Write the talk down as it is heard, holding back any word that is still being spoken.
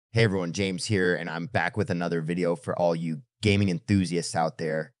Hey everyone, James here, and I'm back with another video for all you gaming enthusiasts out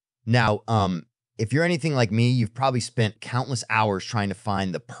there. Now, if you're anything like me, you've probably spent countless hours trying to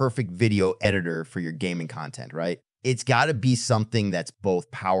find the perfect video editor for your gaming content, right? It's got to be something that's both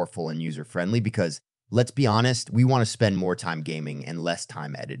powerful and user-friendly because, let's be honest, we want to spend more time gaming and less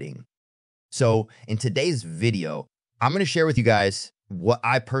time editing. So in today's video, I'm going to share with you guys what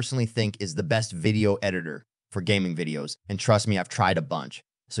I personally think is the best video editor for gaming videos. And trust me, I've tried a bunch.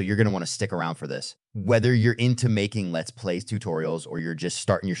 So you're going to want to stick around for this. Whether you're into making Let's Plays tutorials or you're just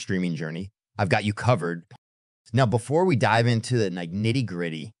starting your streaming journey, I've got you covered. Now, before we dive into the nitty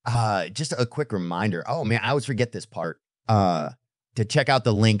gritty, just a quick reminder. Oh man, I always forget this part. To check out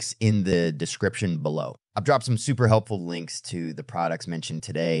the links in the description below. I've dropped some super helpful links to the products mentioned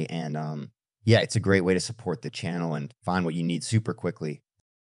today. And yeah, it's a great way to support the channel and find what you need super quickly.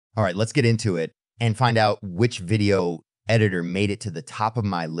 All right, let's get into it and find out which video editor made it to the top of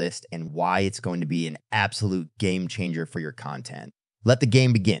my list and why it's going to be an absolute game changer for your content. Let the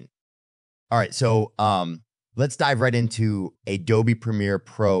game begin. All right, so let's dive right into Adobe Premiere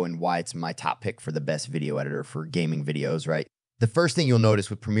Pro and why it's my top pick for the best video editor for gaming videos, right? The first thing you'll notice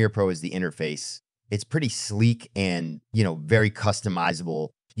with Premiere Pro is the interface. It's pretty sleek and, very customizable.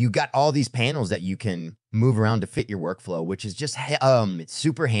 You got all these panels that you can move around to fit your workflow, which is just it's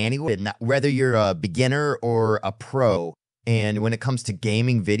super handy, whether you're a beginner or a pro. And when it comes to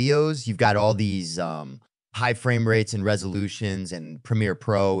gaming videos, you've got all these high frame rates and resolutions, and Premiere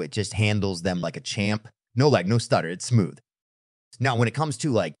Pro, it just handles them like a champ. No lag, no stutter, it's smooth. Now, when it comes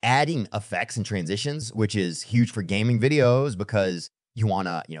to like adding effects and transitions, which is huge for gaming videos because you want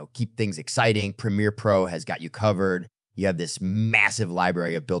to, keep things exciting, Premiere Pro has got you covered. You have this massive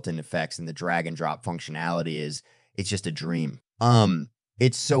library of built-in effects, and the drag and drop functionality it's just a dream.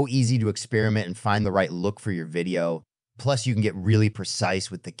 It's so easy to experiment and find the right look for your video. Plus, you can get really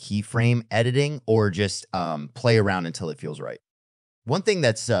precise with the keyframe editing or just play around until it feels right. One thing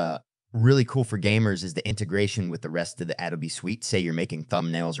that's really cool for gamers is the integration with the rest of the Adobe suite. Say you're making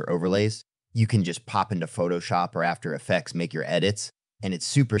thumbnails or overlays, you can just pop into Photoshop or After Effects, make your edits, and it's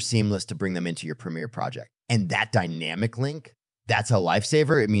super seamless to bring them into your Premiere project. And that dynamic link, that's a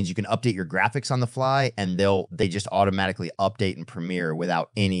lifesaver. It means you can update your graphics on the fly, and they just automatically update in Premiere without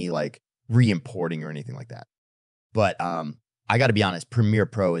any like re-importing or anything like that. But I got to be honest, Premiere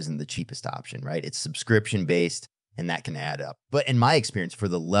Pro isn't the cheapest option, right? It's subscription based, and that can add up. But in my experience, for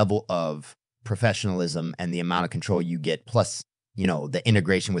the level of professionalism and the amount of control you get, plus the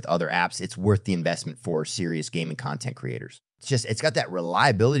integration with other apps, it's worth the investment for serious gaming content creators. It's got that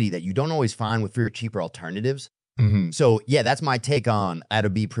reliability that you don't always find with your cheaper alternatives. So yeah, that's my take on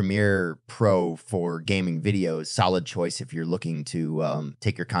Adobe Premiere Pro for gaming videos. Solid choice if you're looking to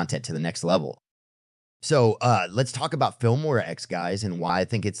take your content to the next level. So let's talk about Filmora X, guys, and why I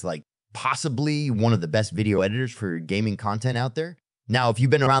think it's like possibly one of the best video editors for gaming content out there. Now, if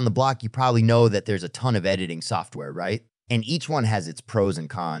you've been around the block, you probably know that there's a ton of editing software, right? And each one has its pros and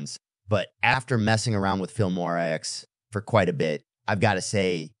cons. But after messing around with Filmora X for quite a bit, I've got to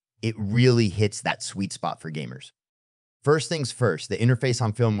say it really hits that sweet spot for gamers. First things first, the interface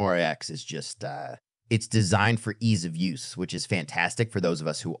on Filmora X is just, it's designed for ease of use, which is fantastic for those of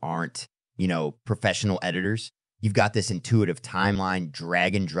us who aren't, professional editors. You've got this intuitive timeline,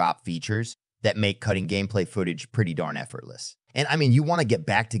 drag and drop features that make cutting gameplay footage pretty darn effortless. And I mean, you want to get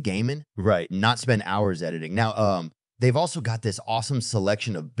back to gaming, right? Not spend hours editing. Now, they've also got this awesome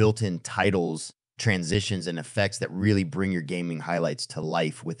selection of built-in titles, transitions, and effects that really bring your gaming highlights to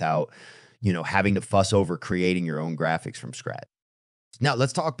life without, having to fuss over creating your own graphics from scratch. Now,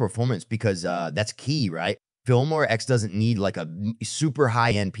 let's talk performance because that's key, right? Filmora X doesn't need like a super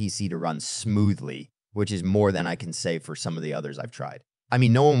high-end PC to run smoothly, which is more than I can say for some of the others I've tried. I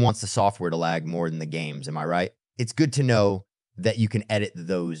mean, no one wants the software to lag more than the games, am I right? It's good to know that you can edit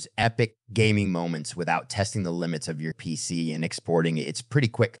those epic gaming moments without testing the limits of your PC and exporting it. It's pretty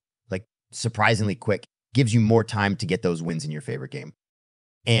quick, like surprisingly quick, gives you more time to get those wins in your favorite game.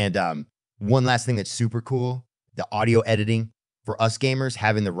 And one last thing that's super cool, the audio editing. For us gamers,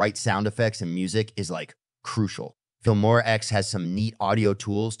 having the right sound effects and music is like crucial. Filmora X has some neat audio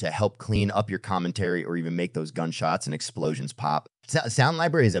tools to help clean up your commentary or even make those gunshots and explosions pop. Sound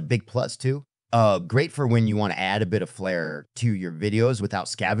library is a big plus too. Great for when you want to add a bit of flair to your videos without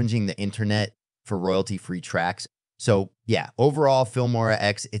scavenging the internet for royalty-free tracks. So yeah, overall, Filmora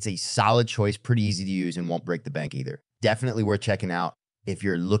X, it's a solid choice, pretty easy to use, and won't break the bank either. Definitely worth checking out if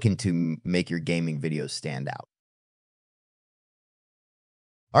you're looking to make your gaming videos stand out.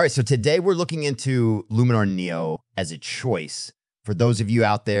 All right, so today we're looking into Luminar Neo as a choice for those of you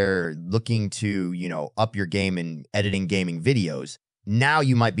out there looking to, up your game in editing gaming videos. Now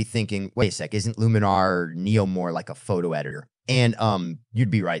you might be thinking, wait a sec, isn't Luminar Neo more like a photo editor? And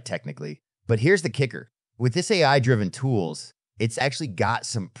you'd be right technically. But here's the kicker. With this AI-driven tools, it's actually got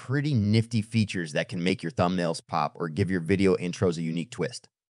some pretty nifty features that can make your thumbnails pop or give your video intros a unique twist.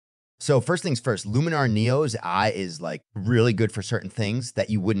 So first things first, Luminar Neo's AI is like really good for certain things that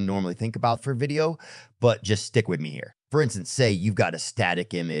you wouldn't normally think about for video, but just stick with me here. For instance, say you've got a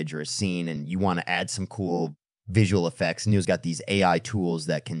static image or a scene and you want to add some cool visual effects. Neo's got these AI tools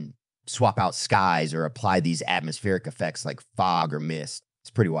that can swap out skies or apply these atmospheric effects like fog or mist.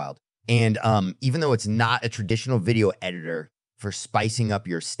 It's pretty wild. And even though it's not a traditional video editor, for spicing up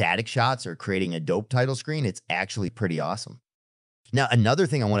your static shots or creating a dope title screen, it's actually pretty awesome. Now, another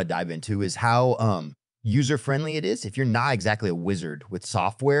thing I want to dive into is how user-friendly it is. If you're not exactly a wizard with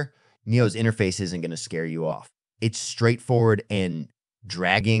software, Neo's interface isn't going to scare you off. It's straightforward, and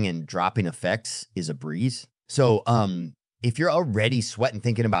dragging and dropping effects is a breeze. So if you're already sweating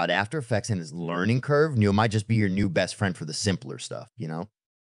thinking about After Effects and its learning curve, Neo might just be your new best friend for the simpler stuff, you know?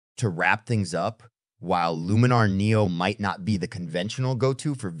 To wrap things up, while Luminar Neo might not be the conventional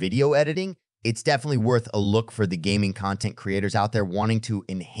go-to for video editing, it's definitely worth a look for the gaming content creators out there wanting to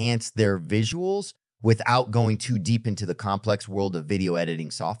enhance their visuals without going too deep into the complex world of video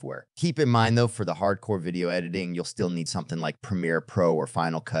editing software. Keep in mind though, for the hardcore video editing, you'll still need something like Premiere Pro or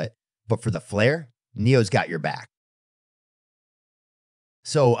Final Cut. But for the flair, Neo's got your back.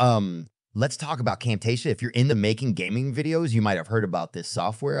 So, let's talk about Camtasia. If you're into making gaming videos, you might have heard about this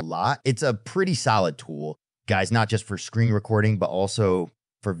software a lot. It's a pretty solid tool, guys, not just for screen recording, but also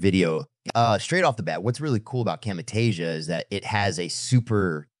for video. Straight off the bat, what's really cool about Camtasia is that it has a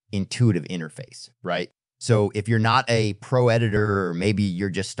super intuitive interface, right? So if you're not a pro editor, or maybe you're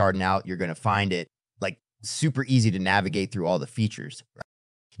just starting out, you're going to find it like super easy to navigate through all the features.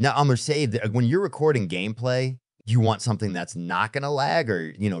 Now, I'm going to say that when you're recording gameplay, you want something that's not going to lag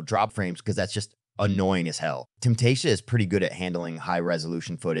or, drop frames, because that's just annoying as hell. Camtasia is pretty good at handling high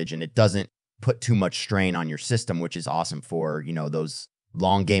resolution footage, and it doesn't put too much strain on your system, which is awesome for, those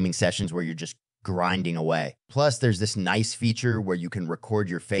long gaming sessions where you're just grinding away. Plus, there's this nice feature where you can record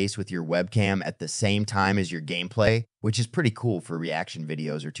your face with your webcam at the same time as your gameplay, which is pretty cool for reaction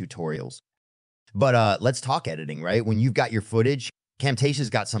videos or tutorials. But let's talk editing, right? When you've got your footage, Camtasia's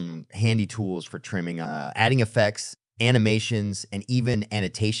got some handy tools for trimming, adding effects, animations, and even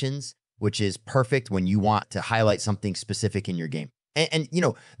annotations, which is perfect when you want to highlight something specific in your game. And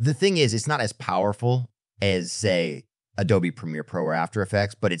the thing is, it's not as powerful as, say, Adobe Premiere Pro or After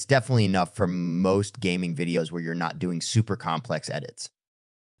Effects, but it's definitely enough for most gaming videos where you're not doing super complex edits.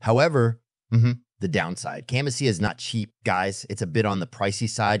 However, the downside, Camtasia is not cheap, guys. It's a bit on the pricey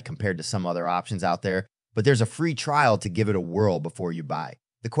side compared to some other options out there, but there's a free trial to give it a whirl before you buy.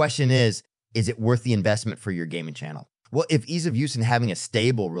 The question is it worth the investment for your gaming channel? Well, if ease of use and having a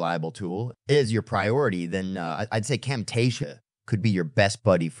stable, reliable tool is your priority, then I'd say Camtasia could be your best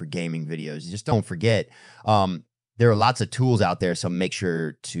buddy for gaming videos. Just don't forget, there are lots of tools out there, so make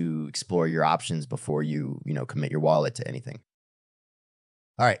sure to explore your options before you commit your wallet to anything.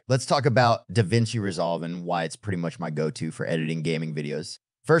 All right, let's talk about DaVinci Resolve and why it's pretty much my go-to for editing gaming videos.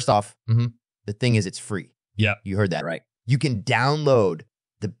 First off, the thing is it's free. Yeah. You heard that right. You can download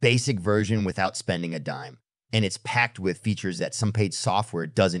the basic version without spending a dime, and it's packed with features that some paid software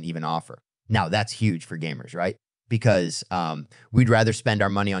doesn't even offer. Now, that's huge for gamers, right? Because we'd rather spend our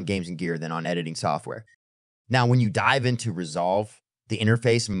money on games and gear than on editing software. Now, when you dive into Resolve, the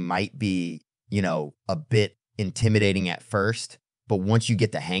interface might be, a bit intimidating at first, but once you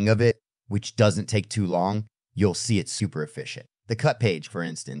get the hang of it, which doesn't take too long, you'll see it's super efficient. The cut page, for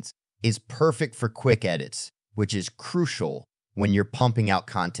instance, is perfect for quick edits, which is crucial when you're pumping out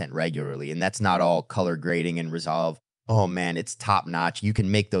content regularly. And that's not all color grading and Resolve. Oh man, it's top notch. You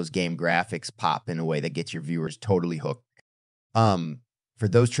can make those game graphics pop in a way that gets your viewers totally hooked. For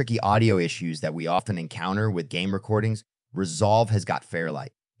those tricky audio issues that we often encounter with game recordings, Resolve has got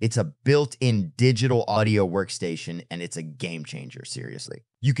Fairlight. It's a built-in digital audio workstation, and it's a game changer, seriously.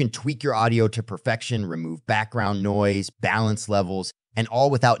 You can tweak your audio to perfection, remove background noise, balance levels, and all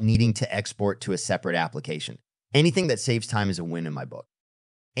without needing to export to a separate application. Anything that saves time is a win in my book.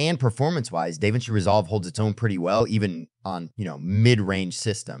 And performance-wise, DaVinci Resolve holds its own pretty well, even on, mid-range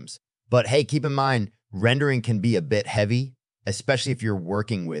systems. But hey, keep in mind, rendering can be a bit heavy, especially if you're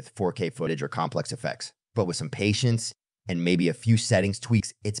working with 4K footage or complex effects. But with some patience and maybe a few settings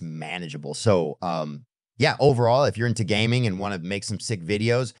tweaks, it's manageable. So, overall, if you're into gaming and want to make some sick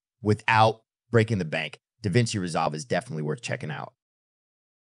videos without breaking the bank, DaVinci Resolve is definitely worth checking out.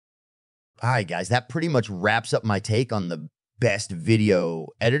 All right, guys, that pretty much wraps up my take on the best video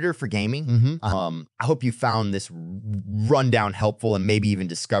editor for gaming. I hope you found this rundown helpful and maybe even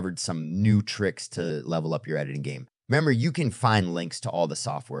discovered some new tricks to level up your editing game. Remember, you can find links to all the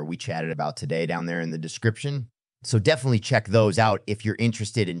software we chatted about today down there in the description. So definitely check those out if you're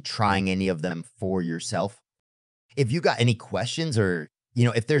interested in trying any of them for yourself. If you got any questions or,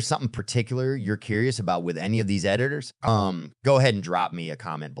 if there's something particular you're curious about with any of these editors, go ahead and drop me a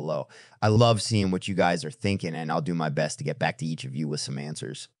comment below. I love seeing what you guys are thinking, and I'll do my best to get back to each of you with some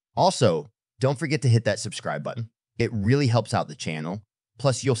answers. Also, don't forget to hit that subscribe button. It really helps out the channel.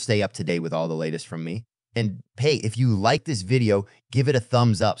 Plus, you'll stay up to date with all the latest from me. And hey, if you like this video, give it a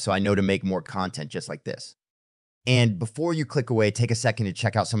thumbs up so I know to make more content just like this. And before you click away, take a second to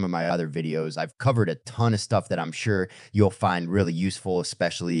check out some of my other videos. I've covered a ton of stuff that I'm sure you'll find really useful,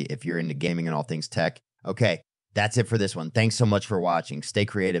 especially if you're into gaming and all things tech. Okay, that's it for this one. Thanks so much for watching. Stay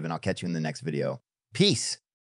creative, and I'll catch you in the next video. Peace.